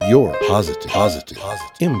your positive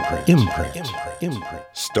imprint.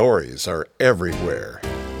 Stories are everywhere.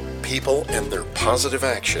 People and their positive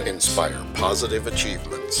action inspire positive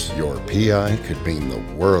achievements. Your PI could mean the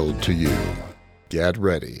world to you. Get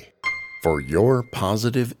ready for your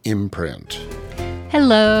positive imprint.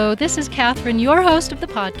 Hello, this is Catherine, your host of the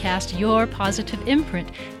podcast, Your Positive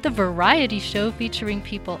Imprint, the variety show featuring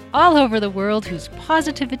people all over the world whose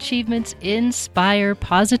positive achievements inspire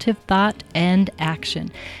positive thought and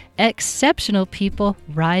action. Exceptional people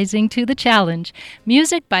rising to the challenge.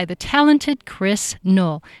 Music by the talented Chris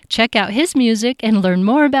Knoll. Check out his music and learn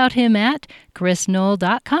more about him at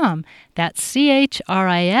chrisknoll.com. That's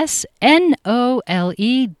CHRISNOLE.com.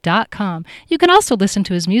 You can also listen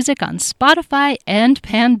to his music on Spotify and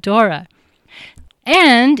Pandora.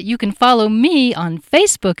 And you can follow me on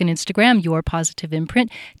Facebook and Instagram, Your Positive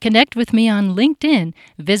Imprint. Connect with me on LinkedIn.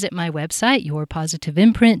 Visit my website,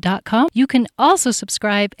 yourpositiveimprint.com. You can also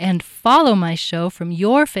subscribe and follow my show from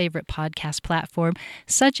your favorite podcast platform,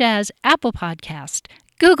 such as Apple Podcast,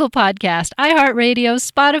 Google Podcast, iHeartRadio,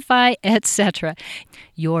 Spotify, etc.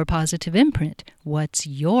 Your Positive Imprint. What's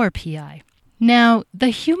your PI? Now, the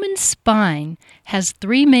human spine has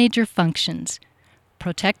three major functions: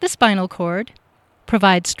 protect the spinal cord,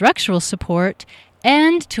 provide structural support,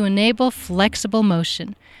 and to enable flexible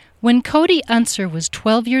motion. When Cody Unser was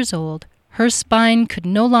 12 years old, her spine could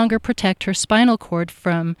no longer protect her spinal cord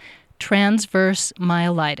from transverse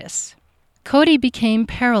myelitis. Cody became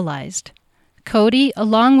paralyzed. Cody,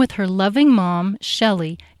 along with her loving mom,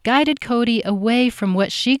 Shelley, guided Cody away from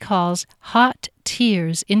what she calls hot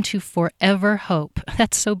tears into forever hope.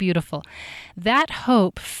 That's so beautiful. That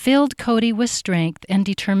hope filled Cody with strength and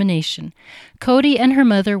determination. Cody and her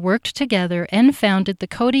mother worked together and founded the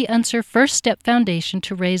Cody Unser First Step Foundation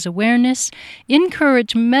to raise awareness,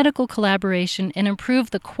 encourage medical collaboration, and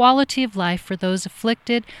improve the quality of life for those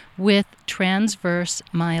afflicted with transverse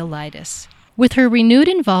myelitis. With her renewed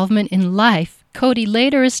involvement in life, Cody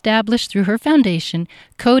later established through her foundation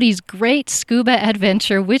Cody's Great Scuba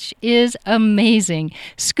Adventure, which is amazing.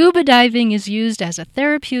 Scuba diving is used as a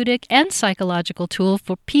therapeutic and psychological tool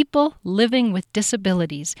for people living with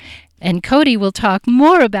disabilities. And Cody will talk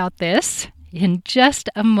more about this in just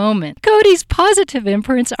a moment. Cody's positive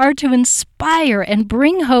imprints are to inspire and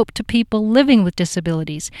bring hope to people living with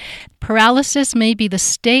disabilities. Paralysis may be the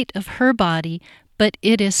state of her body, but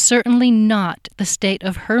it is certainly not the state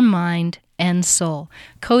of her mind and soul.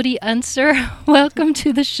 Cody Unser, welcome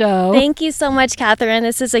to the show. Thank you so much, Catherine.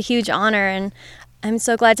 This is a huge honor, and I'm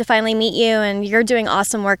so glad to finally meet you, and you're doing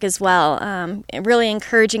awesome work as well. Really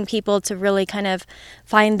encouraging people to really kind of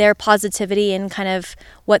find their positivity and kind of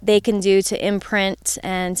what they can do to imprint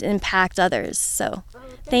and impact others. So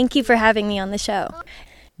thank you for having me on the show.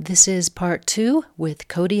 This is part 2 with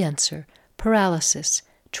Cody Unser, paralysis,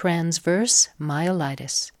 transverse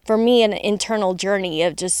myelitis. For me, an internal journey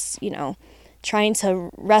of just, trying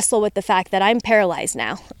to wrestle with the fact that I'm paralyzed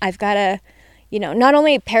now. I've got to, not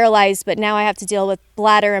only paralyzed, but now I have to deal with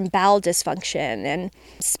bladder and bowel dysfunction and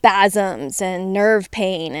spasms and nerve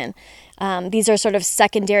pain. And these are sort of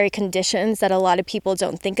secondary conditions that a lot of people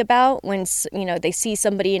don't think about when, they see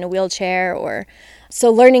somebody in a wheelchair. Or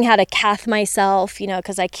so learning how to cath myself,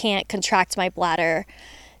 because I can't contract my bladder.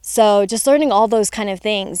 So just learning all those kind of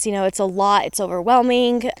things, it's a lot, it's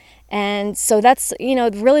overwhelming. And so that's,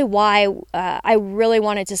 really why I really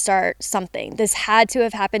wanted to start something. This had to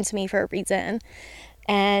have happened to me for a reason.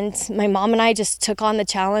 And my mom and I just took on the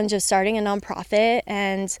challenge of starting a nonprofit,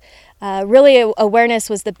 and really awareness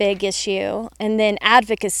was the big issue. And then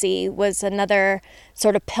advocacy was another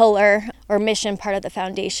sort of pillar or mission part of the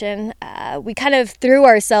foundation. We kind of threw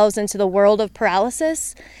ourselves into the world of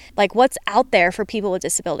paralysis, like what's out there for people with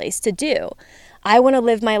disabilities to do. I want to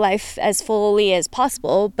live my life as fully as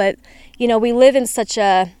possible, but, we live in such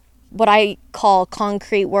a, what I call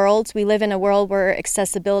concrete world. We live in a world where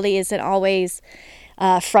accessibility isn't always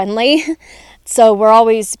friendly. So we're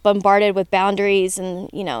always bombarded with boundaries and,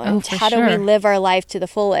 and how do we live our life to the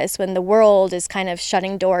fullest when the world is kind of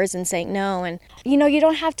shutting doors and saying no. And, you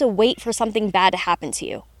don't have to wait for something bad to happen to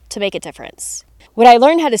you to make a difference. When I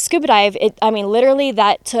learned how to scuba dive, literally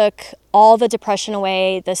that took all the depression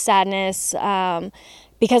away, the sadness,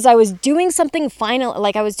 because I was doing something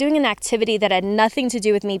I was doing an activity that had nothing to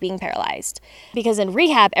do with me being paralyzed. Because in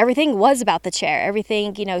rehab, everything was about the chair,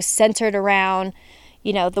 everything, centered around,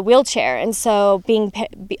 the wheelchair. And so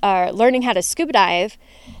learning how to scuba dive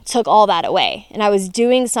took all that away. And I was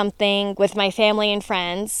doing something with my family and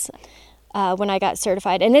friends when I got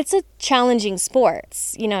certified. And it's a challenging sport.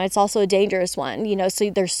 It's also a dangerous one, so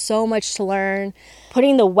there's so much to learn.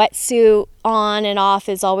 Putting the wetsuit on and off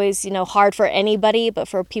is always, hard for anybody, but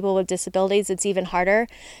for people with disabilities, it's even harder.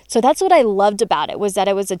 So that's what I loved about it, was that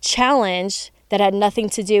it was a challenge that had nothing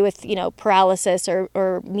to do with, paralysis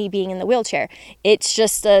or me being in the wheelchair. It's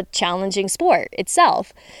just a challenging sport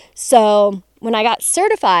itself. So when I got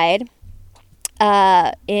certified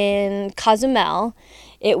in Cozumel,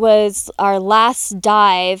 it was our last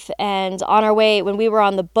dive, and on our way, when we were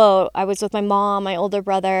on the boat, I was with my mom, my older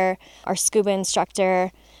brother, our scuba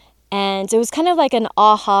instructor, and it was kind of like an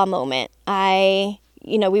aha moment.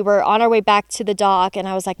 We were on our way back to the dock, and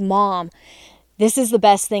I was like, Mom, this is the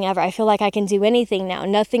best thing ever. I feel like I can do anything now.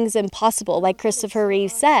 Nothing's impossible, like Christopher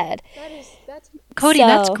Reeve said. Cody,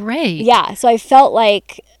 that's great. Yeah, so I felt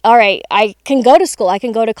like, all right, I can go to school, I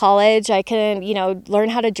can go to college, I can, learn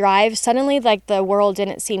how to drive. Suddenly, like, the world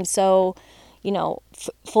didn't seem so,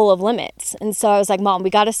 full of limits. And so I was like, Mom, we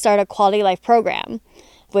got to start a quality life program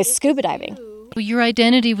with scuba diving. Your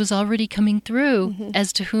identity was already coming through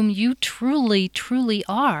as to whom you truly, truly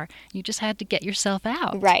are. You just had to get yourself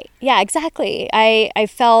out. Right. Yeah, exactly. I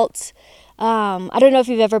felt... I don't know if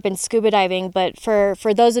you've ever been scuba diving, but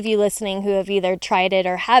for those of you listening who have either tried it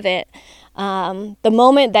or haven't, the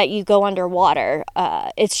moment that you go underwater,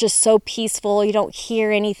 it's just so peaceful. You don't hear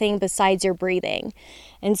anything besides your breathing.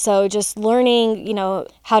 And so just learning,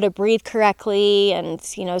 how to breathe correctly and,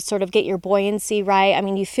 sort of get your buoyancy right. I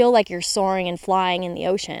mean, you feel like you're soaring and flying in the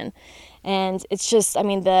ocean. And it's just,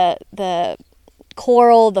 the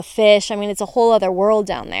coral, the fish, it's a whole other world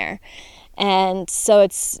down there. And so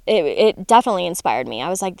it definitely inspired me. I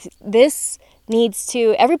was like,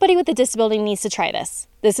 everybody with a disability needs to try this.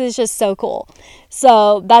 This is just so cool.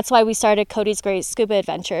 So that's why we started Cody's Great Scuba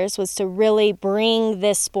Adventures, was to really bring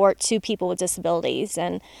this sport to people with disabilities.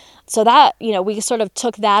 And so that, we sort of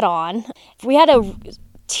took that on. We had to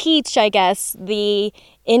teach, I guess, the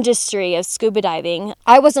industry of scuba diving.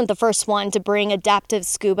 I wasn't the first one to bring adaptive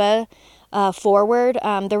scuba forward.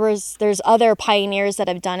 There's other pioneers that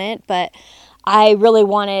have done it, but I really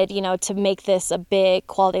wanted, to make this a big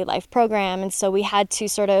quality life program. And so we had to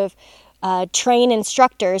sort of train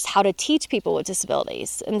instructors how to teach people with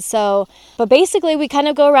disabilities. And so, but basically we kind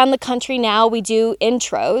of go around the country now. We do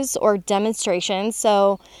intros or demonstrations.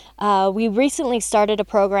 So we recently started a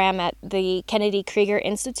program at the Kennedy Krieger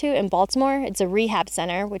Institute in Baltimore. It's a rehab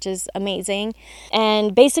center, which is amazing.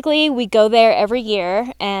 And basically we go there every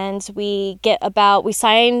year, and we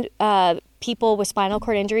sign people with spinal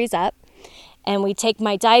cord injuries up, and we take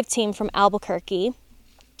my dive team from Albuquerque,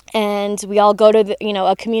 and we all go to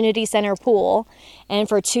a community center pool, and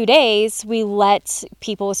for 2 days we let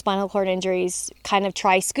people with spinal cord injuries kind of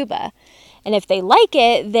try scuba. And if they like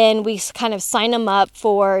it, then we kind of sign them up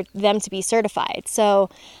for them to be certified. So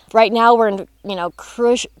right now we're in,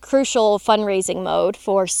 crucial fundraising mode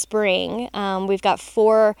for spring. We've got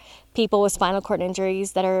 4 people with spinal cord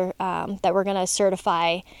injuries that we're going to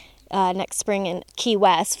certify next spring in Key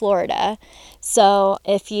West, Florida. So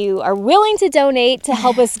if you are willing to donate to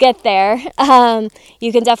help us get there,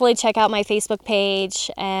 you can definitely check out my Facebook page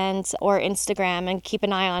or Instagram and keep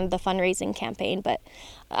an eye on the fundraising campaign. But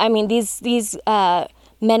these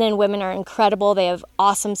men and women are incredible. They have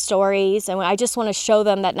awesome stories, and I just want to show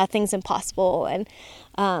them that nothing's impossible. And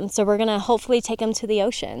so we're going to hopefully take them to the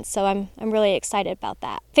ocean. So I'm really excited about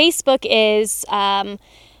that. Facebook is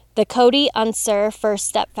the Cody Unser First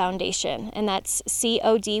Step Foundation, and that's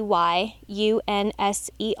CODYUNSER.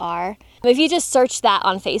 If you just search that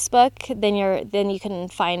on Facebook, then you can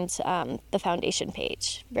find the foundation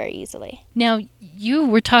page very easily. Now, you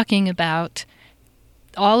were talking about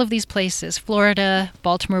all of these places, Florida,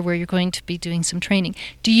 Baltimore, where you're going to be doing some training.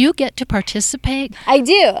 Do you get to participate? I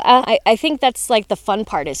do. I think that's like the fun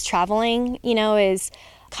part, is traveling, is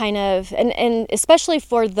kind of, and especially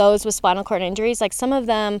for those with spinal cord injuries, like some of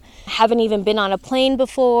them haven't even been on a plane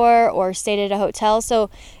before or stayed at a hotel. So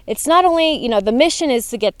it's not only, the mission is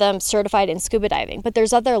to get them certified in scuba diving, but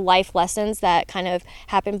there's other life lessons that kind of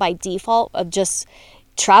happen by default of just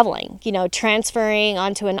traveling, transferring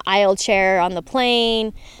onto an aisle chair on the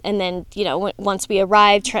plane. And then, once we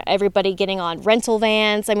arrive, everybody getting on rental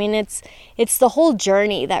vans. It's the whole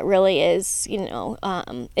journey that really is,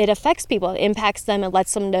 it affects people, it impacts them, and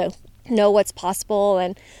lets them know what's possible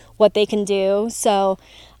and what they can do. So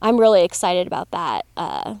I'm really excited about that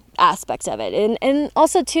aspect of it. And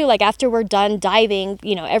also too, like after we're done diving,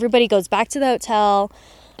 everybody goes back to the hotel,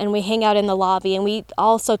 and we hang out in the lobby, and we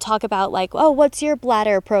also talk about like, oh, what's your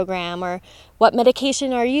bladder program, or what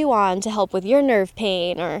medication are you on to help with your nerve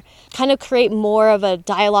pain, or kind of create more of a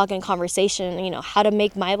dialogue and conversation, how to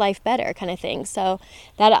make my life better kind of thing. So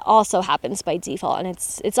that also happens by default, and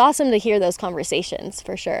it's awesome to hear those conversations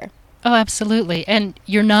for sure. Oh, absolutely. And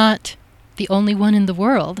you're not the only one in the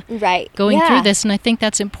world going through this. And I think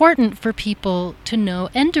that's important for people to know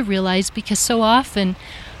and to realize, because so often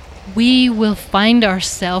we will find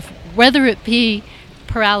ourselves, whether it be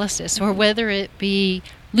paralysis or whether it be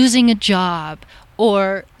losing a job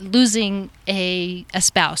or losing a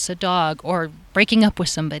spouse, a dog, or breaking up with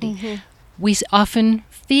somebody, we often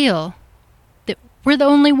feel that we're the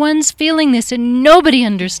only ones feeling this and nobody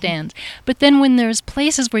understands. But then when there's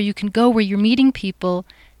places where you can go where you're meeting people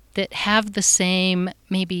that have the same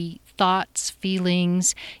maybe thoughts,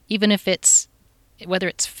 feelings, even if it's, whether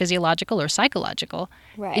it's physiological or psychological,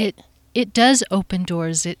 it does open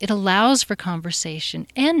doors. It allows for conversation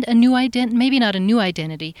and a new identity, maybe not a new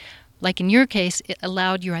identity. Like in your case, it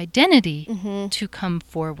allowed your identity to come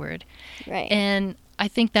forward. Right. And I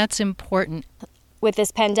think that's important. With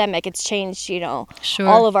this pandemic, it's changed, Sure.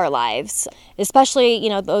 all of our lives, especially,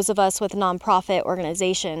 those of us with nonprofit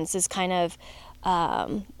organizations is kind of,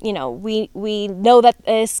 we know that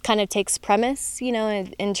this kind of takes premise,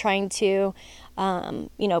 in trying to,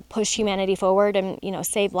 push humanity forward and,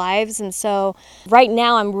 save lives. And so right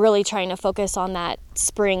now I'm really trying to focus on that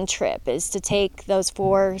spring trip, is to take those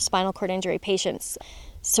 4 spinal cord injury patients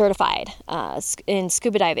certified in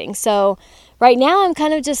scuba diving. So right now I'm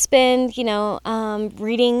kind of just been,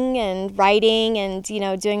 reading and writing and,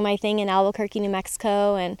 doing my thing in Albuquerque, New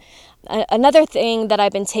Mexico. And another thing that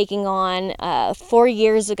I've been taking on 4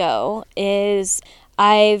 years ago is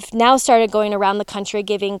I've now started going around the country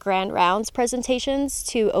giving grand rounds presentations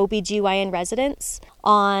to OBGYN residents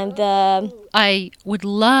on the... I would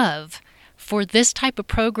love for this type of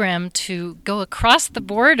program to go across the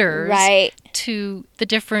borders to the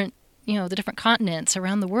different, the different continents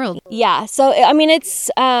around the world. Yeah. So, I mean, it's,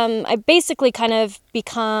 I basically kind of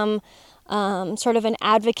become sort of an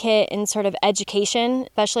advocate in sort of education,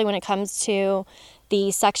 especially when it comes to the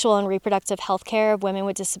sexual and reproductive health care of women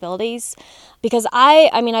with disabilities. Because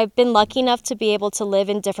I've been lucky enough to be able to live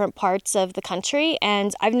in different parts of the country,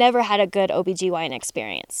 and I've never had a good OBGYN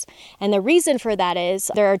experience. And the reason for that is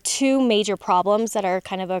there are 2 major problems that are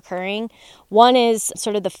kind of occurring. One is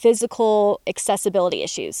sort of the physical accessibility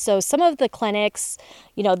issues. So some of the clinics,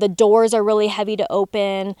 the doors are really heavy to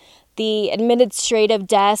open. The administrative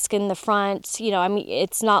desk in the front,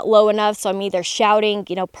 it's not low enough, so I'm either shouting,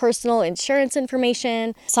 personal insurance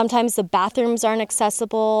information. Sometimes the bathrooms aren't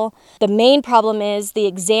accessible. The main problem is the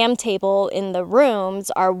exam table in the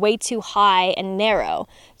rooms are way too high and narrow.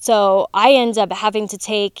 So I end up having to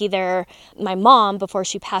take either my mom, before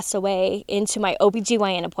she passed away, into my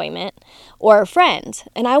OBGYN appointment, or a friend.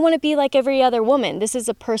 And I want to be like every other woman. This is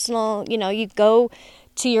a personal, you go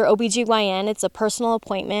to your OBGYN, it's a personal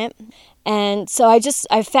appointment. And so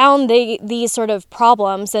I found these sort of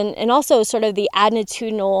problems and also sort of the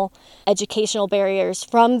attitudinal educational barriers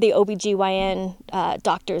from the OBGYN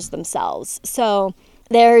doctors themselves. So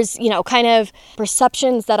there's, kind of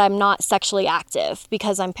perceptions that I'm not sexually active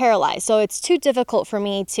because I'm paralyzed. So it's too difficult for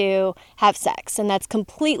me to have sex, and that's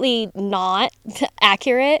completely not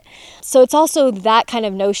accurate. So it's also that kind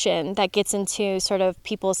of notion that gets into sort of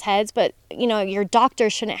people's heads. But, your doctor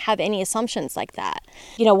shouldn't have any assumptions like that.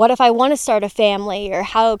 What if I want to start a family, or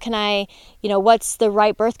how can I, what's the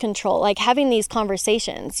right birth control? Like having these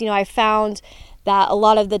conversations, I found that a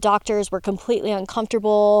lot of the doctors were completely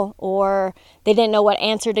uncomfortable, or they didn't know what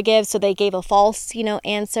answer to give, so they gave a false,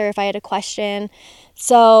 answer if I had a question.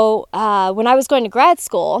 So when I was going to grad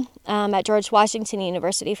school at George Washington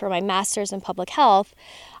University for my master's in public health,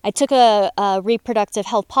 I took a reproductive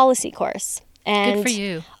health policy course. And good for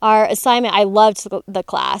you. Our assignment, I loved the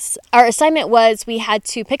class. Our assignment was we had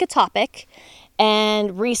to pick a topic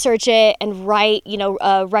and research it and write,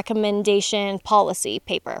 a recommendation policy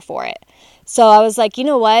paper for it. So I was like, you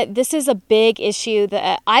know what? This is a big issue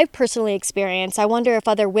that I've personally experienced. I wonder if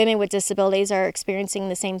other women with disabilities are experiencing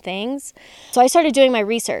the same things. So I started doing my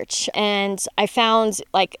research, and I found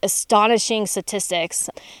like astonishing statistics.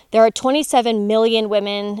 There are 27 million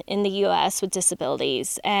women in the U.S. with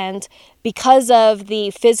disabilities. And because of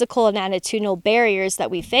the physical and attitudinal barriers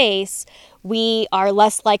that we face, we are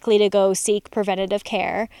less likely to go seek preventative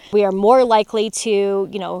care. We are more likely to,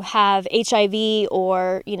 have HIV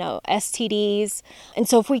or, STDs. And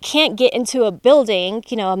so if we can't get into a building,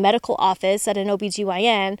 a medical office at an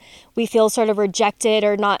OBGYN, we feel sort of rejected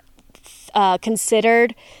or not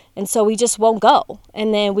considered. And so we just won't go.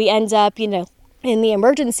 And then we end up, in the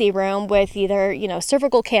emergency room with either,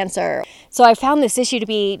 cervical cancer. So I found this issue to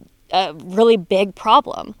be a really big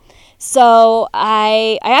problem. So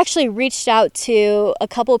I actually reached out to a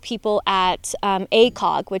couple people at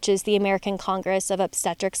ACOG, which is the American Congress of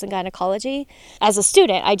Obstetrics and Gynecology. As a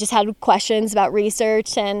student, I just had questions about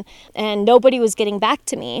research, and nobody was getting back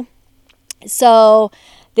to me. So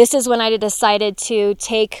this is when I decided to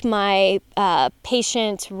take my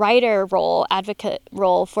patient writer role, advocate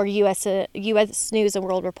role for U.S. News and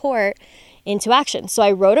World Report into action. So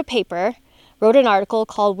I wrote an article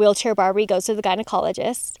called Wheelchair Barbie Goes to the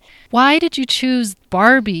Gynecologist. Why did you choose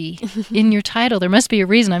Barbie in your title? There must be a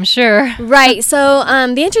reason, I'm sure. Right. So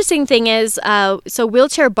the interesting thing is,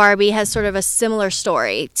 Wheelchair Barbie has sort of a similar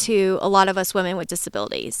story to a lot of us women with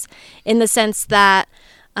disabilities, in the sense that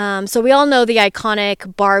so we all know the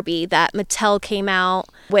iconic Barbie that Mattel came out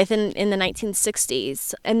with in the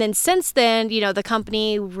 1960s. And then since then, the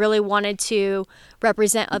company really wanted to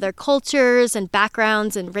represent other cultures and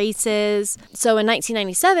backgrounds and races. So in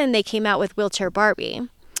 1997, they came out with Wheelchair Barbie.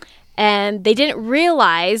 And they didn't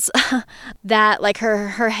realize that like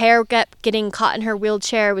her hair kept getting caught in her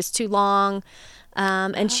wheelchair, was too long.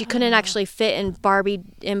 And she couldn't actually fit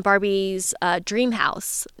in Barbie's dream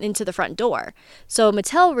house into the front door. So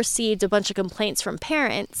Mattel received a bunch of complaints from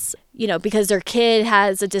parents, because their kid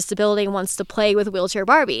has a disability and wants to play with Wheelchair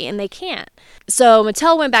Barbie, and they can't. So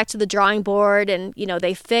Mattel went back to the drawing board, and,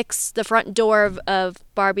 they fixed the front door of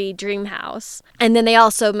Barbie Dream House. And then they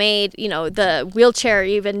also made, the wheelchair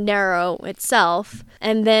even narrow itself.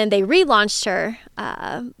 And then they relaunched her.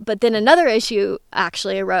 But then another issue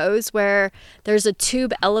actually arose where there's a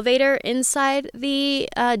tube elevator inside the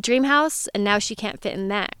Dream House, and now she can't fit in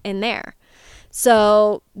there.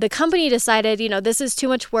 So the company decided, this is too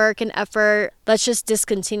much work and effort. Let's just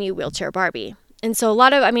discontinue Wheelchair Barbie. And so a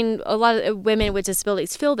lot of women with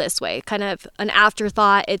disabilities feel this way, kind of an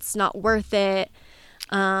afterthought. It's not worth it.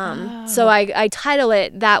 So I title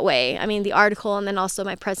it that way. I mean, the article and then also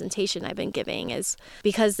my presentation I've been giving is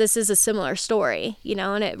because this is a similar story,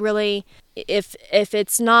 and it really, if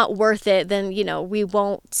it's not worth it, then, we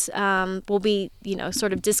won't, we'll be,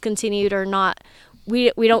 sort of discontinued or not.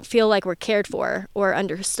 We don't feel like we're cared for or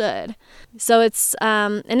understood. So it's,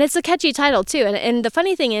 and it's a catchy title too. And the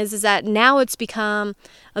funny thing is that now it's become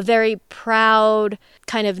a very proud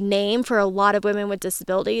kind of name for a lot of women with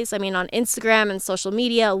disabilities. I mean, on Instagram and social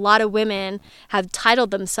media, a lot of women have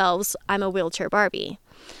titled themselves, I'm a Wheelchair Barbie.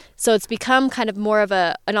 So it's become kind of more of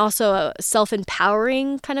and also a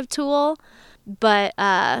self-empowering kind of tool. But,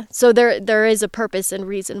 so there is a purpose and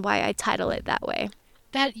reason why I title it that way.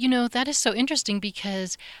 That is so interesting,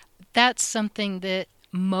 because that's something that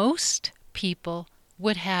most people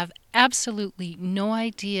would have absolutely no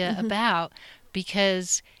idea about,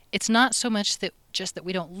 because it's not so much that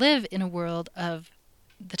we don't live in a world of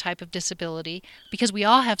the type of disability, because we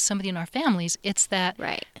all have somebody in our families. It's that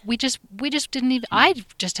right. we just didn't even, I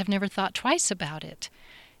just have never thought twice about it.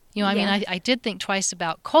 I mean, I did think twice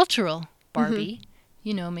about cultural Barbie.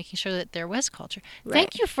 Making sure that there was culture. Right.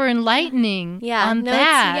 Thank you for enlightening on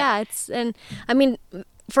that. And I mean,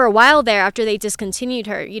 for a while there, after they discontinued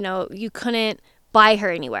her, you couldn't buy her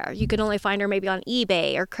anywhere. You could only find her maybe on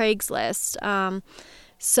eBay or Craigslist.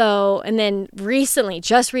 And then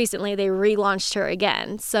just recently, they relaunched her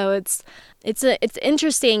again. So it's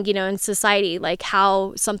interesting, in society, like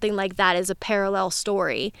how something like that is a parallel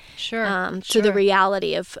story, to the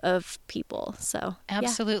reality of people. So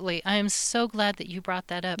absolutely, yeah. I am so glad that you brought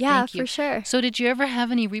that up. Yeah, Thank you. For sure. So, did you ever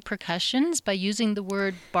have any repercussions by using the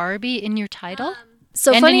word Barbie in your title?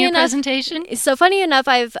 So and funny in your enough, presentation? So funny enough,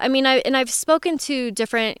 I've spoken to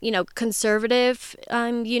different, conservative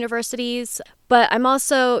universities, but I'm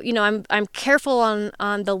also, I'm careful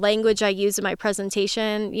on the language I use in my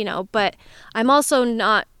presentation, but I'm also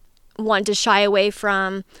not one to shy away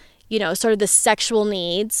from, sort of the sexual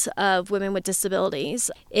needs of women with disabilities.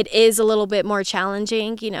 It is a little bit more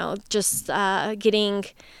challenging, just getting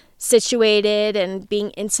situated and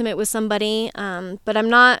being intimate with somebody, but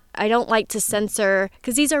I don't like to censor,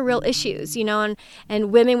 because these are real issues, and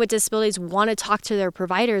women with disabilities want to talk to their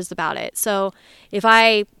providers about it. So if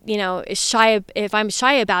I'm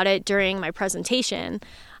shy about it during my presentation,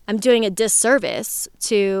 I'm doing a disservice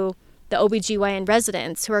to the OBGYN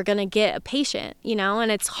residents who are going to get a patient,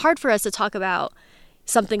 and it's hard for us to talk about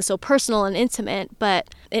something so personal and intimate,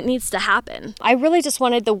 but it needs to happen. I really just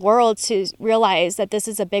wanted the world to realize that this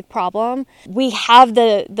is a big problem. We have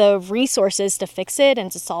the resources to fix it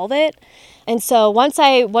and to solve it. And so once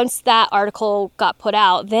that article got put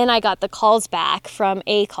out, then I got the calls back from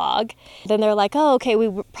ACOG. Then they're like, oh, okay,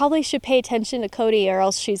 we probably should pay attention to Cody or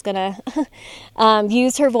else she's going to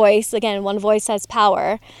use her voice. Again, one voice has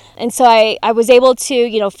power. And so I was able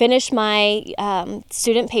to, finish my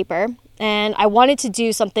student paper, and I wanted to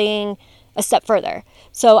do something a step further.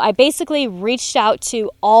 So I basically reached out to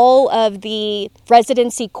all of the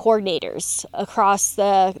residency coordinators across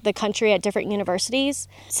the country at different universities.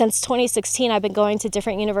 Since 2016, I've been going to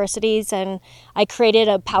different universities, and I created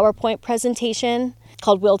a PowerPoint presentation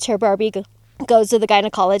called Wheelchair Barbie Goes to the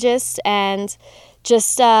Gynecologist, and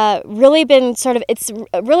just really been it's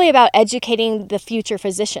really about educating the future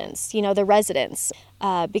physicians, the residents,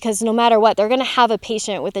 because no matter what, they're going to have a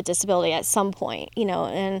patient with a disability at some point,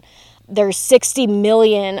 and there's 60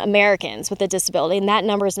 million Americans with a disability, and that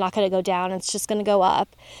number is not going to go down. It's just going to go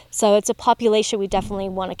up. So it's a population we definitely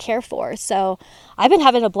want to care for. So I've been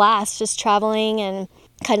having a blast just traveling and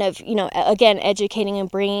kind of, again, educating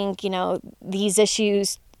and bringing, these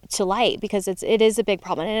issues to light, because it is a big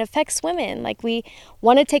problem and it affects women. Like, we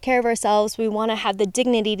want to take care of ourselves. We want to have the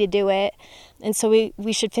dignity to do it. And so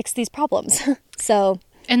we should fix these problems.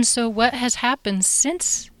 And so what has happened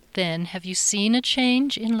since then? Have you seen a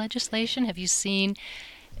change in legislation? Have you seen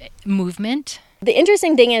movement? The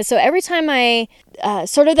interesting thing is, so every time I,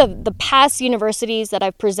 the past universities that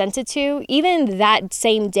I've presented to, even that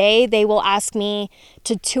same day, they will ask me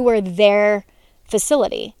to tour their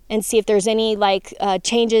facility and see if there's any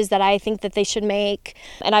changes that I think that they should make.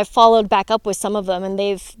 And I've followed back up with some of them, and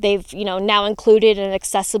they've now included an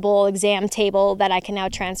accessible exam table that I can now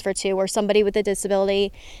transfer to, or somebody with a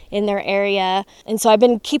disability in their area. And so I've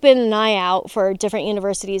been keeping an eye out for different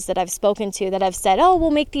universities that I've spoken to that have said, oh,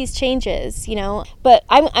 we'll make these changes, But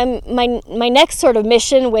my next sort of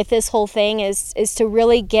mission with this whole thing is to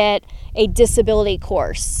really get a disability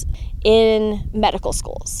course in medical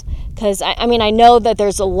schools. Because I know that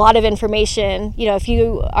there's a lot of information, if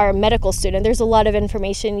you are a medical student, there's a lot of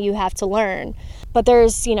information you have to learn. But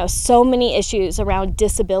there's, so many issues around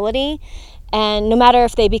disability. And no matter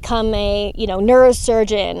if they become a,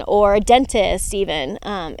 neurosurgeon or a dentist even,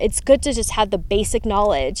 it's good to just have the basic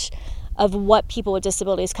knowledge of what people with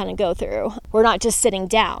disabilities kind of go through. We're not just sitting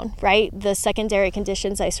down, right? The secondary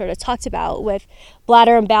conditions I sort of talked about with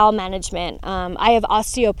bladder and bowel management. I have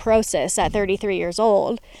osteoporosis at 33 years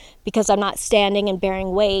old because I'm not standing and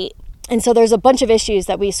bearing weight. And so there's a bunch of issues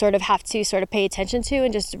that we sort of have to sort of pay attention to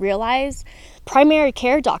and just realize. Primary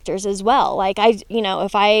care doctors as well. Like,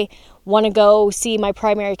 if I want to go see my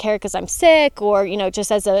primary care because I'm sick, or,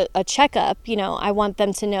 just as a checkup, I want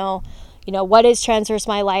them to know, what is transverse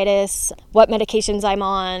myelitis, what medications I'm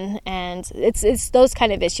on, and it's those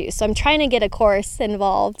kind of issues. So I'm trying to get a course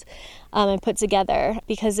involved and put together,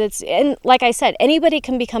 because and like I said, anybody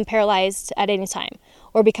can become paralyzed at any time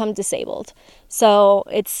or become disabled. So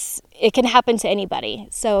it can happen to anybody.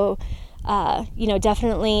 So,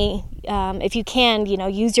 definitely, if you can,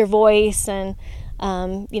 use your voice, and,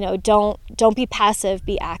 don't be passive,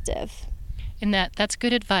 be active. And that's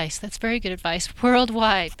good advice. That's very good advice.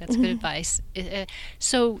 Worldwide, that's good advice.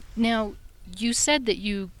 So now, you said that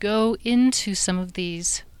you go into some of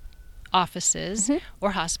these offices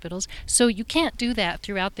or hospitals, so you can't do that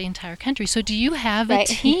throughout the entire country. So do you have a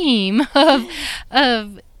team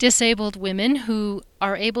of disabled women who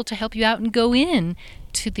are able to help you out and go in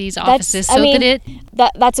to these offices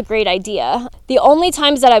that's a great idea. The only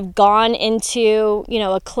times that I've gone into,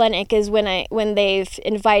 a clinic is when they've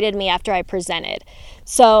invited me after I presented.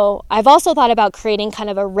 So I've also thought about creating kind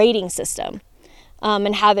of a rating system.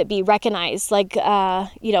 And have it be recognized.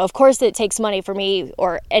 Of course it takes money for me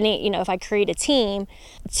or any, if I create a team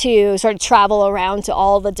to sort of travel around to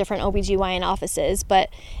all the different OBGYN offices. But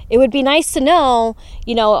it would be nice to know,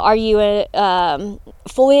 are you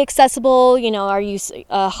fully accessible? Are you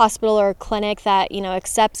a hospital or a clinic that,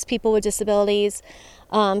 accepts people with disabilities?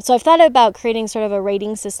 So I've thought about creating sort of a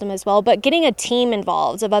rating system as well, but getting a team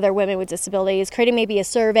involved of other women with disabilities, creating maybe a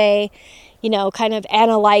survey, kind of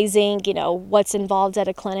analyzing, what's involved at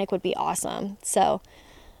a clinic would be awesome. So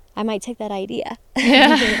I might take that idea.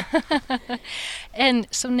 Yeah. And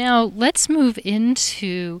so now let's move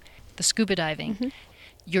into the scuba diving.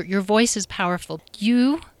 Your voice is powerful.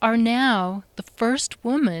 You are now the first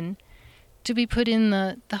woman to be put in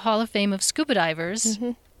the Hall of Fame of scuba divers.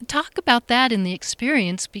 talk about that in the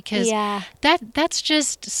experience, because that's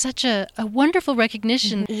just such a wonderful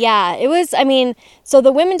recognition. Yeah, it was, I mean, so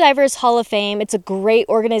the Women Divers Hall of Fame, it's a great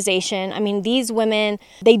organization. I mean, these women,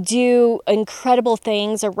 they do incredible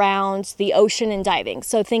things around the ocean and diving.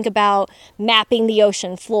 So think about mapping the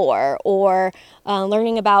ocean floor, or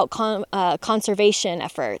learning about conservation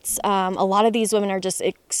efforts. A lot of these women are just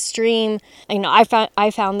extreme. You know,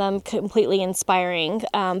 I found them completely inspiring.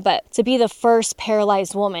 But to be the first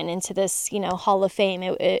paralyzed woman into this, you know, Hall of Fame,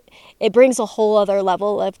 it brings a whole other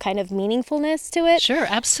level of kind of meaningfulness to it. Sure,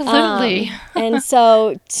 absolutely. And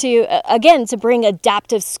so to bring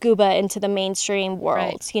adaptive scuba into the mainstream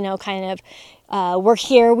world, right. You know, kind of. We're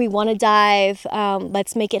here, we want to dive,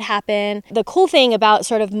 let's make it happen. The cool thing about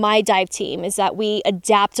sort of my dive team is that we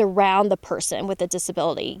adapt around the person with a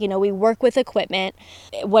disability. You know, we work with equipment,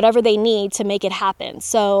 whatever they need to make it happen.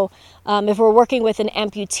 So if we're working with an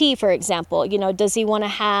amputee, for example, you know, does he want to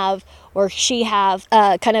have or she have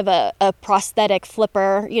kind of a prosthetic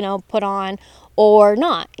flipper, you know, put on, or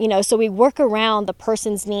not, you know, so we work around the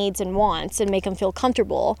person's needs and wants and make them feel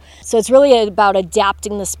comfortable. So it's really about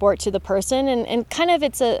adapting the sport to the person, and kind of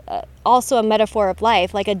it's also a metaphor of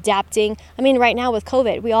life, like adapting. I mean, right now with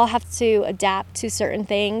COVID, we all have to adapt to certain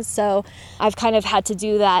things. So I've kind of had to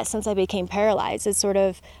do that since I became paralyzed, is sort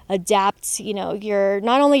of adapt, you know,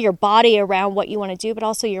 not only your body around what you want to do, but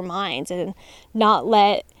also your mind, and not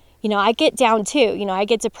let, you know, I get down too, you know, I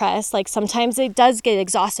get depressed. Like sometimes it does get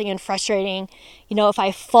exhausting and frustrating. You know, if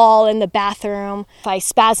I fall in the bathroom, if I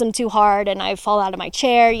spasm too hard and I fall out of my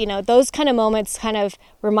chair, you know, those kind of moments kind of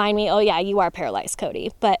remind me, oh yeah, you are paralyzed,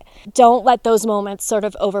 Cody. But don't let those moments sort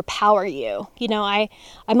of overpower you. You know,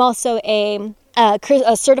 I'm also a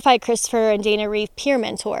certified Christopher and Dana Reeve peer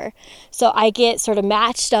mentor. So I get sort of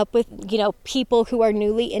matched up with, you know, people who are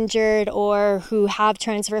newly injured or who have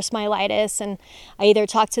transverse myelitis. And I either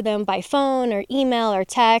talk to them by phone or email or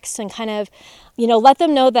text and kind of, you know, let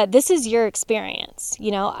them know that this is your experience.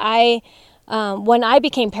 You know, when I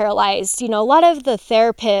became paralyzed, you know, a lot of the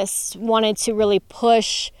therapists wanted to really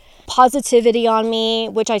push positivity on me,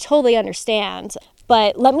 which I totally understand.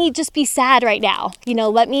 But let me just be sad right now. You know,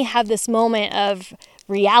 let me have this moment of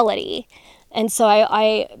reality. And so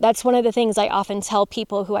I that's one of the things I often tell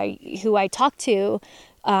people who I talk to,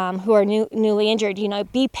 who are newly injured. You know,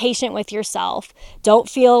 be patient with yourself. Don't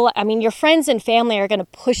feel, I mean, your friends and family are going to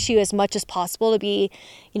push you as much as possible to be,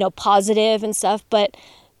 you know, positive and stuff. But,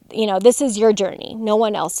 you know, this is your journey. No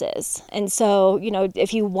one else's. And so, you know,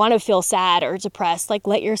 if you want to feel sad or depressed, like,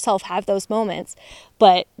 let yourself have those moments,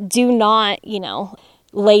 but do not, you know,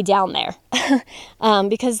 lay down there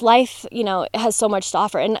because life, you know, has so much to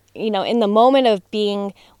offer. And, you know, in the moment of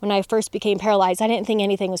when I first became paralyzed, I didn't think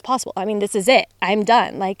anything was possible. I mean, this is it. I'm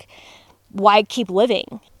done. Like, why keep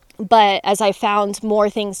living? But as I found more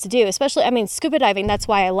things to do, especially, I mean, scuba diving, that's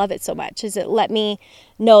why I love it so much, is it let me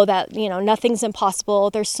know that, you know, nothing's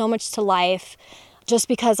impossible. There's so much to life. Just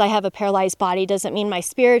because I have a paralyzed body doesn't mean my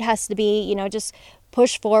spirit has to be, you know, just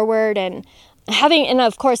push forward. And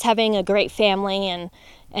of course having a great family and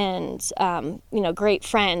you know, great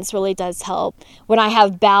friends really does help. When I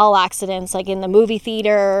have bowel accidents, like in the movie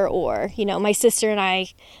theater, or, you know, my sister and I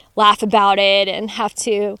laugh about it and have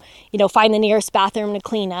to, you know, find the nearest bathroom to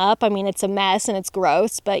clean up. I mean, it's a mess and it's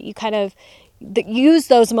gross, but you kind of use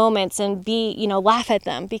those moments and you know, laugh at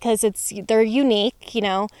them because they're unique. You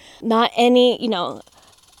know, not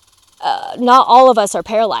all of us are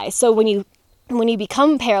paralyzed. So when you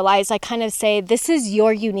become paralyzed, I kind of say, this is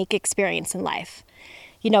your unique experience in life.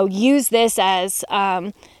 You know, use this as,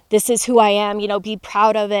 this is who I am, you know, be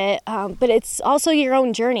proud of it. But it's also your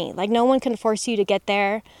own journey. Like, no one can force you to get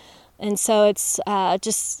there. And so it's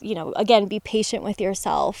just, you know, again, be patient with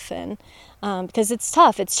yourself, and because it's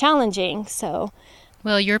tough, it's challenging. So,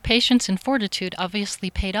 well, your patience and fortitude obviously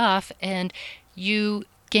paid off, and you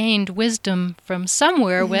gained wisdom from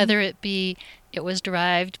somewhere, mm-hmm. whether it was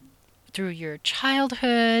derived through your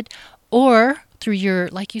childhood or through your,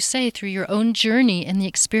 like you say, through your own journey and the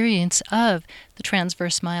experience of the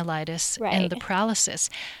transverse myelitis right. and the paralysis.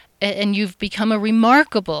 And you've become a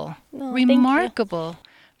remarkable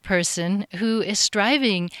person who is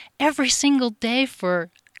striving every single day for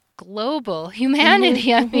global humanity.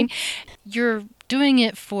 Mm-hmm. I mean, you're doing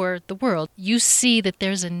it for the world. You see that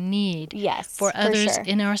there's a need for others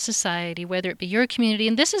in our society, whether it be your community.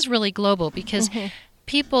 And this is really global because mm-hmm.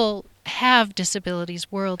 people have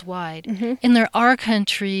disabilities worldwide. Mm-hmm. And there are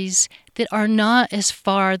countries that are not as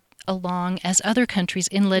far along as other countries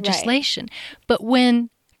in legislation. Right. But when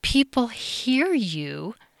people hear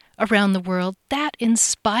you around the world, that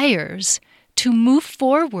inspires to move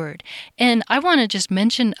forward. And I want to just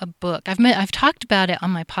mention a book. I've talked about it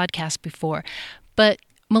on my podcast before, but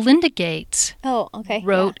Melinda Gates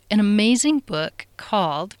wrote an amazing book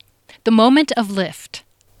called The Moment of Lift.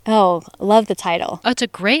 Oh, love the title. Oh, it's a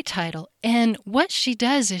great title. And what she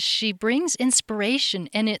does is she brings inspiration,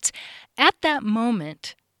 and it's at that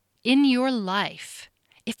moment in your life,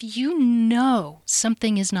 if you know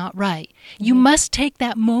something is not right, you must take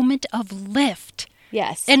that moment of lift.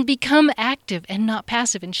 Yes. And become active and not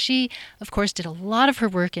passive. And she, of course, did a lot of her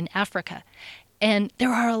work in Africa. And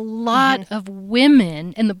there are a lot of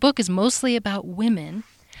women, and the book is mostly about women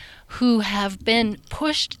who have been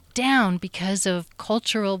pushed down because of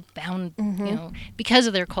cultural because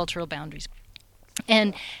of their cultural boundaries.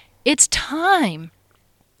 And it's time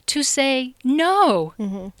to say, no,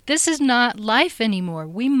 this is not life anymore.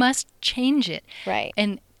 We must change it. Right.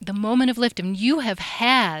 And the moment of lift, and you have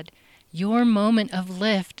had your moment of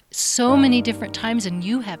lift so many different times, and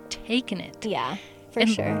you have taken it. Yeah, for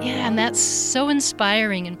sure. Yeah, and that's so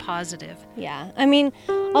inspiring and positive. Yeah. I mean,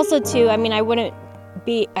 also too, I mean, I wouldn't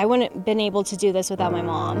been able to do this without my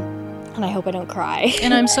mom. And I hope I don't cry.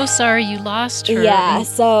 And I'm so sorry you lost her. Yeah,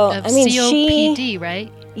 so, of I mean, COPD,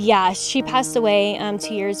 right? Yeah, she passed away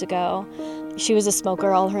 2 years ago. She was a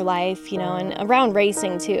smoker all her life, and around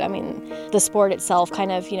racing too. I mean, the sport itself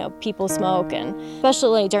kind of, people smoke, and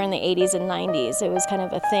especially during the 80s and 90s, it was kind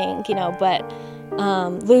of a thing, but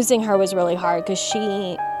losing her was really hard because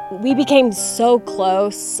we became so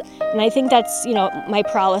close. And I think that's, my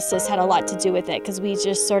paralysis had a lot to do with it because we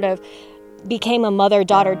just sort of became a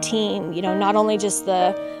mother-daughter team, not only just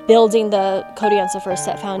building the Kodiansa First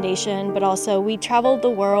Step Foundation, but also we traveled the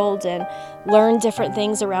world and learned different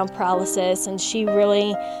things around paralysis, and she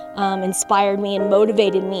really inspired me and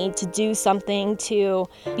motivated me to do something to,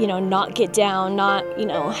 not get down, not,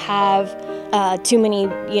 have too many,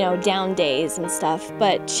 down days and stuff.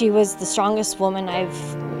 But she was the strongest woman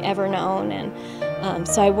I've ever known, and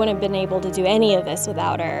so I wouldn't have been able to do any of this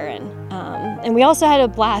without her. And we also had a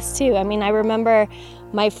blast too. I mean, I remember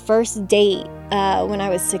my first date when I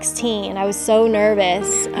was 16. I was so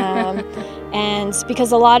nervous, and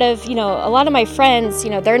because a lot of my friends,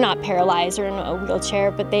 they're not paralyzed or in a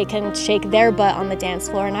wheelchair, but they can shake their butt on the dance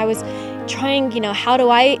floor. And I was trying, how do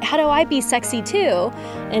I be sexy too?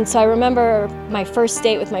 And so I remember my first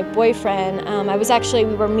date with my boyfriend.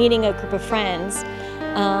 We were meeting a group of friends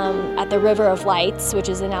at the River of Lights, which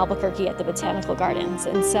is in Albuquerque at the Botanical Gardens.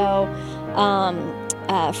 And so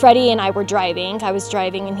Freddie and I were driving. I was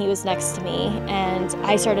driving and he was next to me, and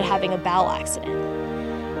I started having a bowel accident.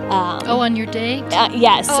 On your date?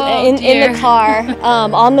 Yes, oh, in the car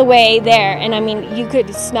on the way there. And I mean, you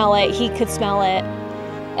could smell it. He could smell it.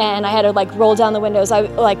 And I had to roll down the windows. I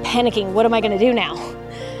was panicking. What am I going to do now?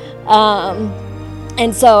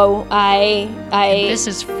 And so and this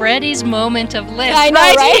is Freddie's moment of lift. I know,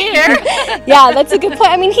 right? Here. Yeah, that's a good point.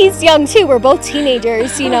 I mean, he's young too. We're both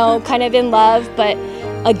teenagers, kind of in love. But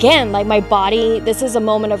again, my body, this is a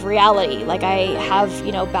moment of reality. I have,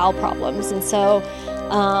 bowel problems. And so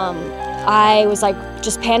I was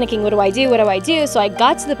just panicking. What do I do? What do I do? So I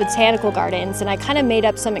got to the Botanical Gardens and I kind of made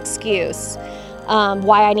up some excuse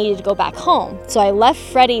why I needed to go back home. So I left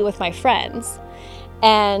Freddie with my friends.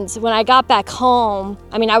 And when I got back home,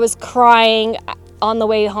 I mean, I was crying on the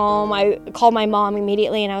way home. I called my mom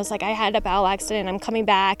immediately and I was like, I had a bowel accident. I'm coming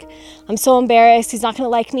back. I'm so embarrassed. He's not going to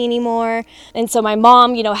like me anymore. And so my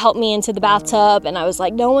mom, helped me into the bathtub, and I was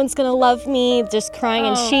like, no one's going to love me, just crying.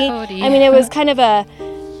 And Cody. I mean, it was kind of a,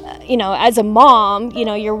 as a mom,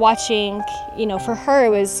 you're watching, for her it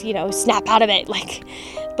was, snap out of it.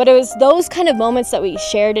 But it was those kind of moments that we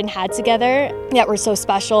shared and had together that were so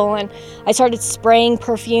special. And I started spraying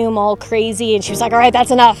perfume all crazy, and she was like, all right,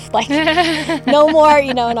 that's enough. No more,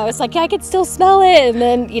 and I was like, yeah, I could still smell it. And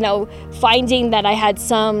then, finding that I had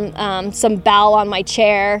some bowel on my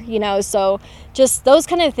chair, so just those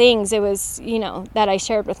kind of things, it was, that I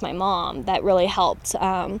shared with my mom that really helped.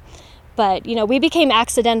 But, we became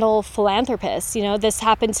accidental philanthropists. This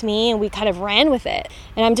happened to me and we kind of ran with it.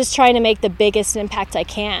 And I'm just trying to make the biggest impact I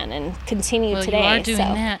can and continue today. You are doing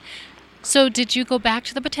that. So did you go back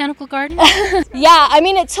to the Botanical Garden? Yeah, I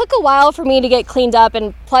mean, it took a while for me to get cleaned up,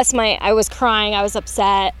 and plus I was crying, I was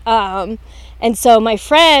upset. And so my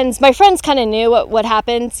friends kind of knew what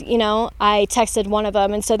happened, I texted one of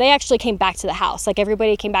them, and so they actually came back to the house.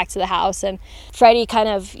 Everybody came back to the house, and Freddie kind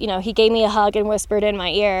of, he gave me a hug and whispered in my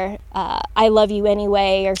ear, I love you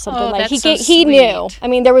anyway, or something. He knew. I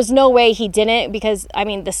mean, there was no way he didn't, because I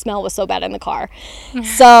mean, the smell was so bad in the car.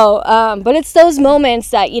 So, but it's those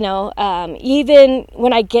moments that, even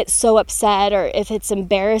when I get so upset or if it's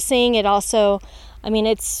embarrassing, it also I mean,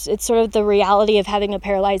 it's sort of the reality of having a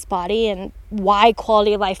paralyzed body and why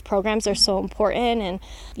quality of life programs are so important. And,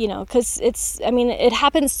 because it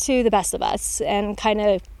happens to the best of us, and kind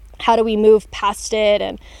of how do we move past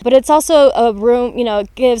it? But it's also a room,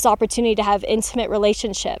 it gives opportunity to have intimate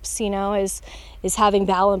relationships, is having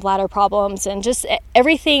bowel and bladder problems and just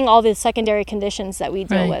everything, all the secondary conditions that we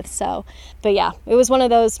deal with. So, but yeah, it was one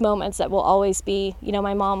of those moments that will always be,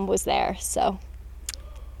 my mom was there. So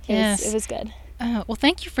it was good. Well,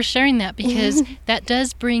 thank you for sharing that, because that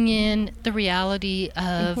does bring in the reality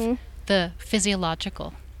of the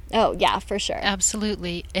physiological. Oh, yeah, for sure.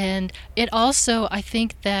 Absolutely. And it also, I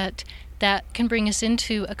think that can bring us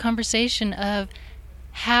into a conversation of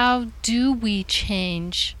how do we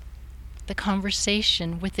change the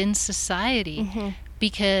conversation within society,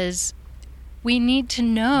 because we need to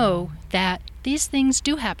know that these things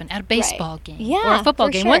do happen at a baseball game or a football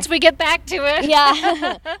game. Sure. Once we get back to it.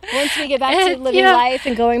 Yeah. Once we get back to living life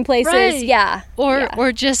and going places. Right. Yeah.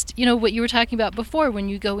 Or just, what you were talking about before, when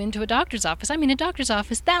you go into a doctor's office. I mean, a doctor's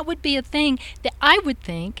office, that would be a thing that I would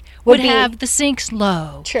think would have the sinks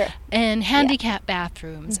low. Sure. And handicap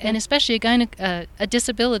bathrooms, and especially a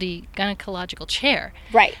disability gynecological chair.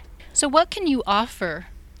 Right. So what can you offer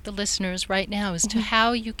the listeners right now as to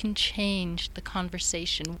how you can change the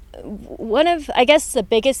conversation? One of, I guess, the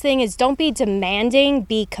biggest thing is don't be demanding,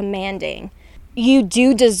 be commanding. You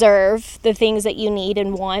do deserve the things that you need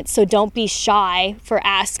and want, so don't be shy for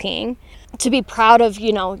asking. To be proud of,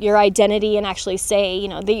 your identity and actually say,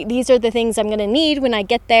 these are the things I'm going to need when I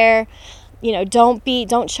get there.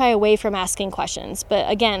 Don't shy away from asking questions. But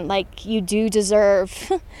again, you do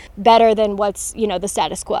deserve better than what's, the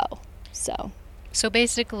status quo. So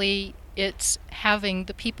basically, it's having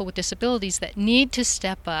the people with disabilities that need to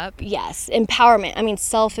step up. Yes, empowerment. I mean,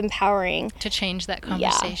 self-empowering. To change that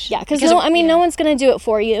conversation. Yeah, because no one's going to do it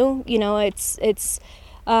for you.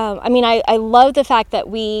 I love the fact that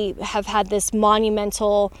we have had this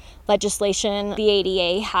monumental legislation, the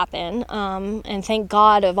ADA, happen, and thank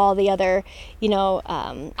God of all the other,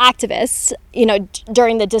 activists,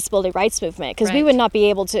 during the disability rights movement, because we would not be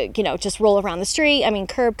able to, just roll around the street. I mean,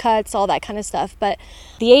 curb cuts, all that kind of stuff. But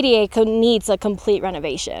the ADA needs a complete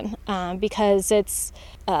renovation, because it's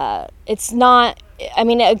not. I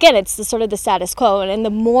mean, again, it's sort of the status quo, and the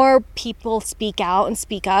more people speak out and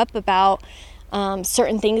speak up about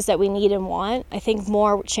certain things that we need and want, I think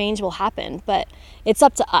more change will happen. But it's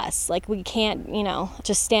up to us. We can't,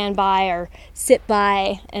 just stand by or sit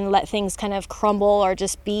by and let things kind of crumble or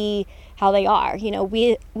just be how they are.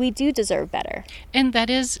 We do deserve better. And that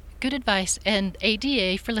is good advice. And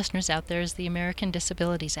ADA, for listeners out there, is the American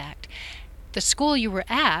Disabilities Act. The school you were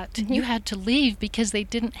at, you had to leave because they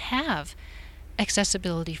didn't have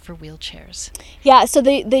accessibility for wheelchairs. Yeah, so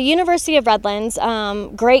the University of Redlands,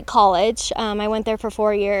 great college. I went there for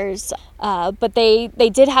 4 years, but they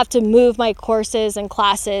did have to move my courses and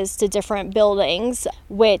classes to different buildings,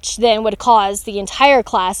 which then would cause the entire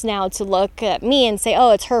class now to look at me and say, oh,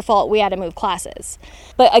 it's her fault, we had to move classes.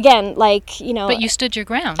 But again, But you stood your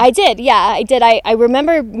ground. I did, yeah, I did. I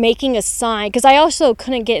remember making a sign, because I also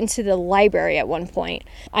couldn't get into the library at one point.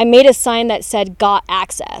 I made a sign that said, got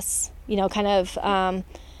access. This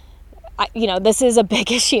is a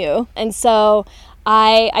big issue. And so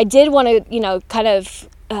I did want to,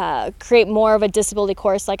 create more of a disability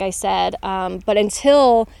course, like I said. But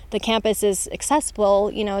until the campus is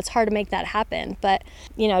accessible, it's hard to make that happen. But,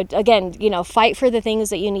 again, fight for the things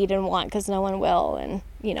that you need and want, because no one will. And,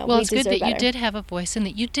 well, it's good that you did have a voice and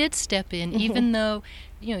that you did step in, even though,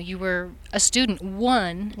 you were a student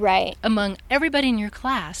one among everybody in your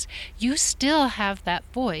class. You still have that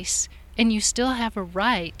voice. And you still have a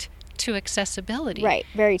right to accessibility. Right,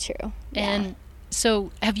 very true. And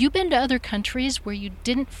so have you been to other countries where you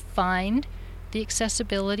didn't find the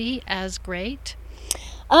accessibility as great?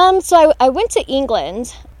 So I went to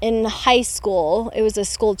England in high school. It was a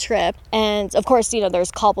school trip. And of course, there's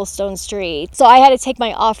cobblestone streets. So I had to take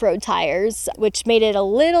my off-road tires, which made it a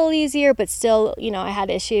little easier, but still, I had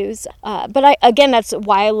issues. But that's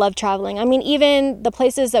why I love traveling. I mean, even the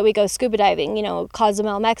places that we go scuba diving,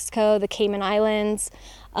 Cozumel, Mexico, the Cayman Islands.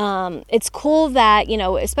 It's cool that,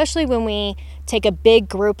 especially when we take a big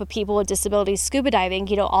group of people with disabilities scuba diving,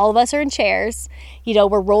 all of us are in chairs,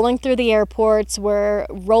 we're rolling through the airports, we're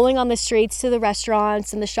rolling on the streets to the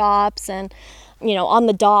restaurants and the shops and, on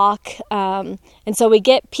the dock. And so we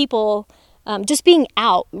get people, just being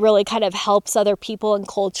out really kind of helps other people and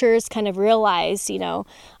cultures kind of realize,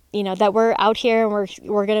 that we're out here and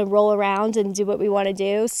we're going to roll around and do what we want to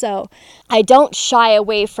do. So I don't shy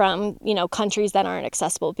away from, countries that aren't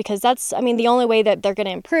accessible, because the only way that they're going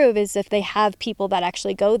to improve is if they have people that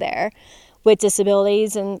actually go there with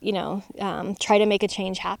disabilities and, try to make a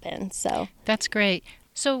change happen. So That's great.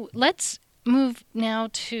 So let's move now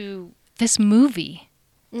to this movie.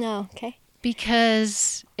 no, okay.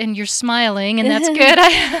 Because, and you're smiling, and that's good.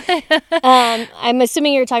 I'm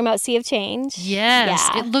assuming you're talking about Sea of Change. Yes.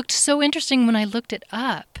 Yeah. It looked so interesting when I looked it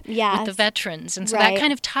up Yes. with the veterans. And so Right. that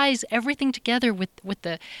kind of ties everything together with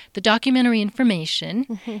the documentary information.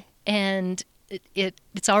 Mm-hmm. And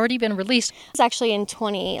it's already been released. It was actually in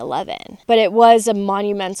 2011, but it was a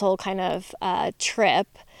monumental kind of trip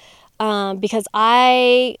because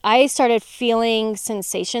I started feeling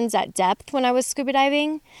sensations at depth when I was scuba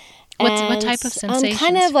diving. What type of sensations?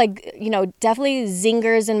 Kind of like, definitely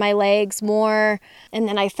zingers in my legs more. And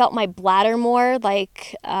then I felt my bladder more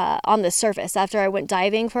like on the surface after I went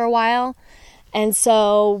diving for a while. And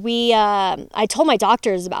so I told my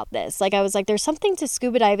doctors about this. Like I was like, there's something to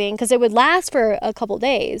scuba diving because it would last for a couple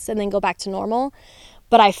days and then go back to normal.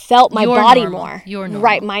 But I felt my body normal. more. Your normal.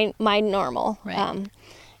 Right, my normal. Right.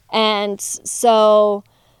 And so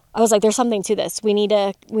I was like, there's something to this. We need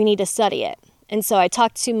to study it. And so I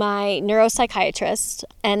talked to my neuropsychiatrist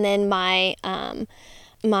and then my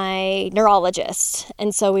neurologist.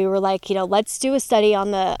 And so we were like, let's do a study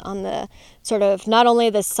on the sort of not only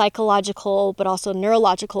the psychological but also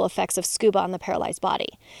neurological effects of scuba on the paralyzed body.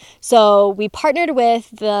 So we partnered with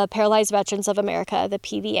the Paralyzed Veterans of America, the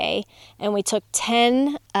PVA, and we took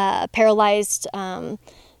 10 paralyzed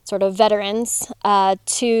sort of veterans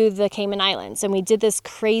to the Cayman Islands. And we did this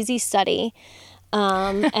crazy study.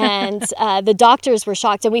 And the doctors were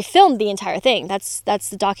shocked, and we filmed the entire thing. That's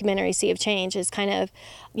the documentary Sea of Change is kind of,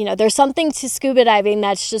 there's something to scuba diving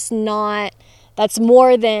that's just not, that's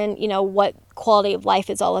more than, what quality of life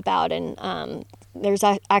is all about. And there's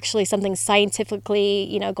actually something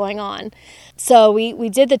scientifically, going on. So we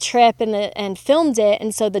did the trip and filmed it.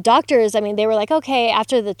 And so the doctors, they were like, okay,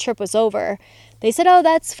 after the trip was over, they said, oh,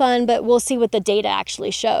 that's fun, but we'll see what the data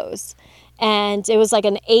actually shows. And it was like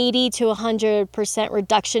an 80 to 100%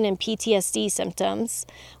 reduction in PTSD symptoms,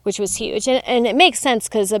 which was huge. And it makes sense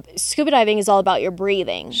because scuba diving is all about your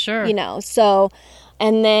breathing. Sure. So,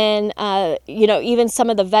 and then, even some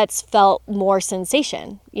of the vets felt more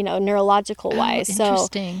sensation, neurological wise.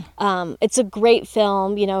 Interesting. So it's a great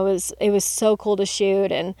film. It was so cool to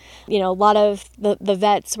shoot. And, a lot of the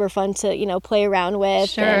vets were fun to, play around with.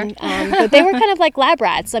 Sure. And, but they were kind of like lab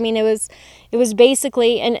rats. It was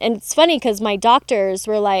basically, and it's funny because my doctors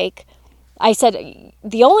were like, I said,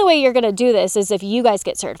 the only way you're going to do this is if you guys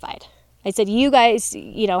get certified. I said, you guys,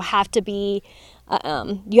 have to be,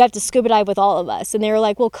 you have to scuba dive with all of us. And they were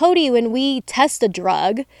like, well, Cody, when we test a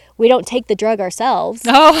drug, we don't take the drug ourselves.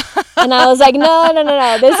 Oh. And I was like,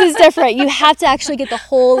 no, this is different. You have to actually get the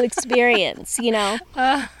whole experience,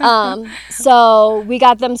 So we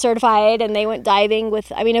got them certified and they went diving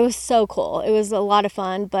with, it was so cool. It was a lot of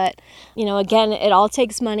fun. But, again, it all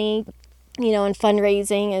takes money. And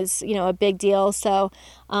fundraising is, a big deal. So,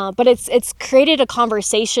 but it's created a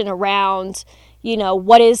conversation around,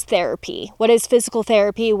 what is therapy? What is physical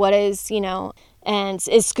therapy? What is, and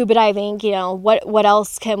is scuba diving, what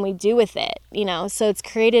else can we do with it? So it's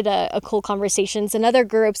created a cool conversations, and other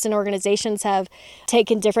groups and organizations have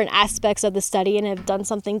taken different aspects of the study and have done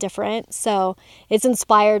something different. So it's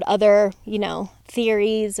inspired other,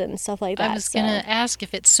 theories and stuff like that. I was going to ask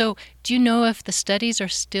do you know if the studies are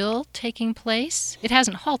still taking place? It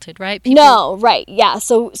hasn't halted, right? No, right. Yeah.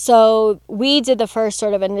 So we did the first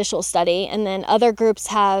sort of initial study, and then other groups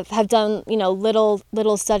have done,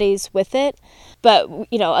 little studies with it. But,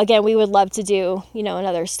 again, we would love to do,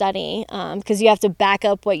 another study because you have to back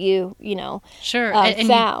up what you, sure.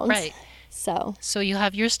 found. Right. So you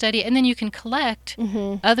have your study, and then you can collect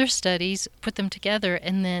Mm-hmm. other studies, put them together,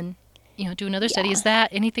 and then, do another study. Yeah. Is that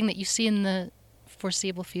anything that you see in the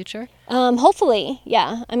foreseeable future? Hopefully,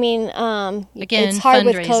 yeah. Again, it's hard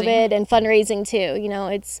with fundraising. COVID and fundraising too.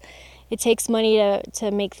 It takes money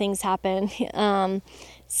to make things happen.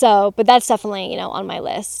 But that's definitely, on my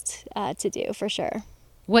list to do for sure.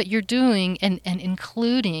 What you're doing and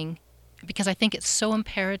including, because I think it's so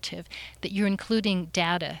imperative that you're including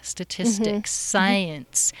data, statistics,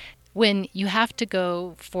 science, when you have to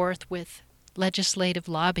go forth with legislative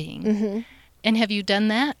lobbying. And have you done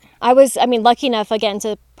that? I was, lucky enough, again,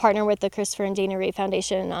 to partner with the Christopher and Dana Reeve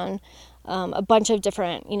Foundation on a bunch of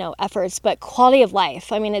different, efforts, but quality of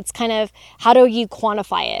life. It's kind of, how do you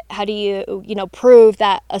quantify it? How do you, prove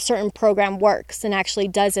that a certain program works and actually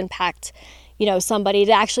does impact, somebody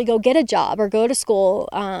to actually go get a job or go to school?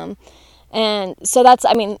 And so that's,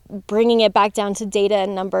 I mean, bringing it back down to data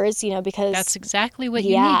and numbers, because That's exactly what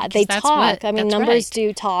you need. yeah, they That's talk. I mean, that's numbers right.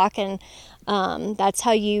 do talk, and that's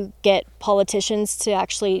how you get politicians to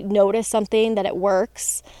actually notice something, that it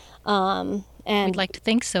works. And We'd like to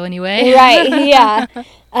think so anyway. right, yeah.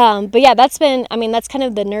 But yeah, that's kind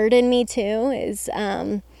of the nerd in me too, is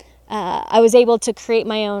I was able to create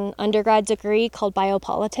my own undergrad degree called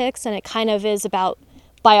biopolitics, and it kind of is about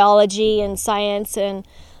biology and science and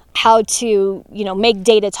how to, make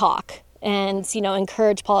data talk and,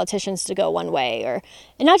 encourage politicians to go one way,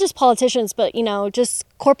 and not just politicians, but, just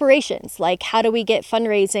corporations. Like, how do we get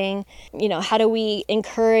fundraising? How do we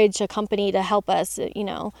encourage a company to help us,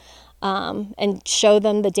 and show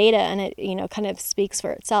them the data, and it, kind of speaks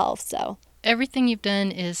for itself. So Everything you've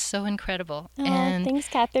done is so incredible. And thanks,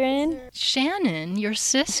 Catherine. Shannon, your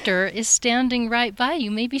sister, is standing right by you.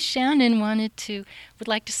 Maybe Shannon would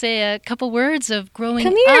like to say a couple words of growing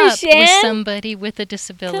Come here, up Shan. with somebody with a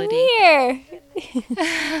disability. Come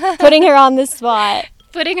here. Putting her on the spot.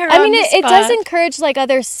 Putting her I on mean, the it does spot. encourage like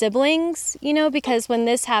other siblings, because when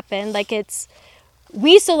this happened, like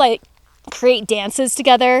we used to like create dances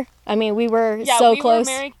together. I mean, we were so close.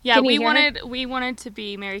 Can you hear her? we wanted to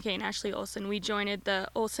be Mary-Kate and Ashley Olsen. We joined the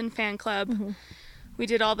Olsen fan club. Mm-hmm. We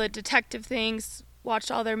did all the detective things,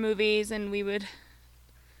 watched all their movies, and we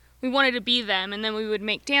wanted to be them. And then we would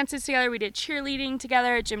make dances together. We did cheerleading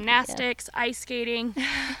together, gymnastics, ice skating,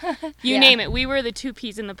 you name it. We were the two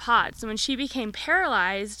peas in the pod. So when she became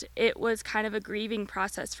paralyzed, it was kind of a grieving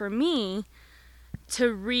process for me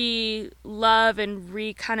to re-love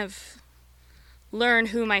and kind of learn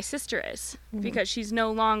who my sister is, because she's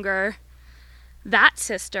no longer that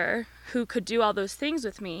sister who could do all those things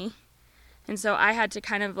with me. And so I had to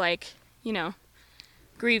kind of like,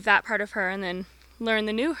 grieve that part of her and then learn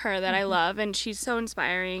the new her that I love. And she's so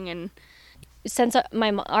inspiring. And Since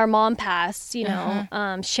our mom passed,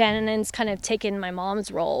 Shannon's kind of taken my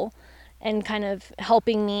mom's role and kind of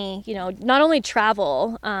helping me, not only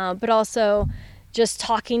travel, but also just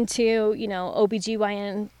talking to,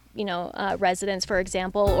 OBGYN, residents, for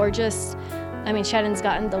example, or just, Shannon's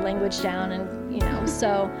gotten the language down, and,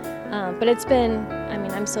 so, but it's been,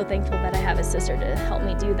 I'm so thankful that I have a sister to help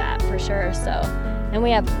me do that for sure. So, and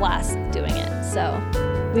we have a blast doing it. So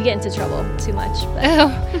we get into trouble too much.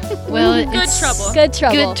 But Well, good it's trouble. good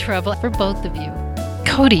trouble. Good trouble for both of you.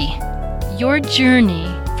 Cody, your journey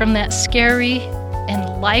from that scary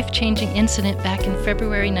and life-changing incident back in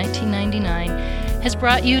February 1999 has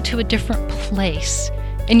brought you to a different place.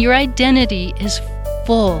 And your identity is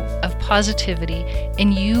full of positivity,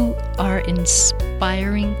 and you are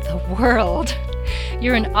inspiring the world.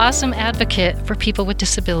 You're an awesome advocate for people with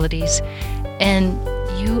disabilities, and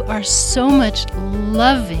you are so much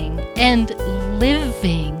loving and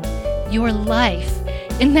living your life.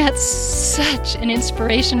 And that's such an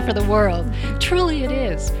inspiration for the world. Truly it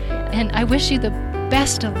is. And I wish you the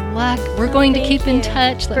best of luck. We're going to keep in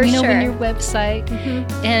touch. Let me know when your website.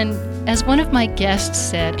 And as one of my guests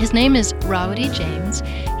said, his name is Rowdy James.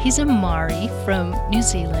 He's a Maori from New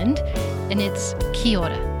Zealand, and it's Kia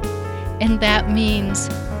ora. And that means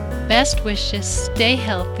best wishes, stay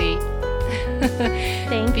healthy.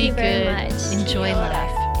 Thank Be you very good. much. Enjoy Kia ora.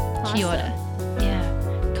 life. Kia ora. Awesome. Yeah.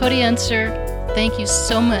 Cody Unser, thank you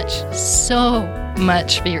so much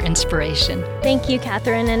for your inspiration. Thank you,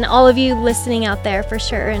 Catherine, and all of you listening out there for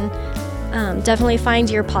sure. And definitely find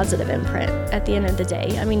your positive imprint at the end of the day.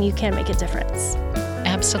 You can make a difference.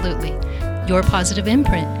 Absolutely. Your positive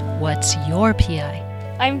imprint. What's your PI?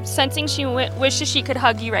 I'm sensing she wishes she could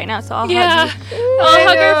hug you right now, so I'll Yeah. hug you. I'll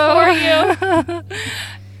hug her for you.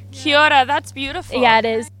 Kia ora, that's beautiful. Yeah, it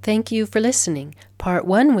is. Thank you for listening. Part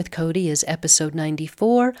 1 with Cody is episode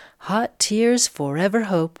 94, Hot Tears Forever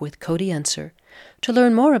Hope with Cody Unser. To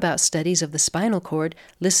learn more about studies of the spinal cord,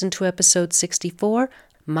 listen to episode 64,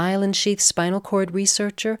 Myelin Sheath Spinal Cord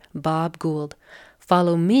Researcher Bob Gould.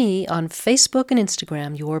 Follow me on Facebook and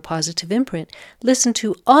Instagram, Your Positive Imprint. Listen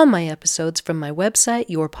to all my episodes from my website,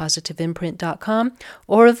 yourpositiveimprint.com,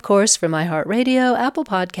 or of course from iHeartRadio, Apple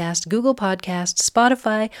Podcast, Google Podcast,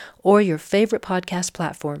 Spotify, or your favorite podcast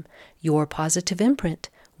platform. Your Positive Imprint.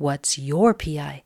 What's your PI?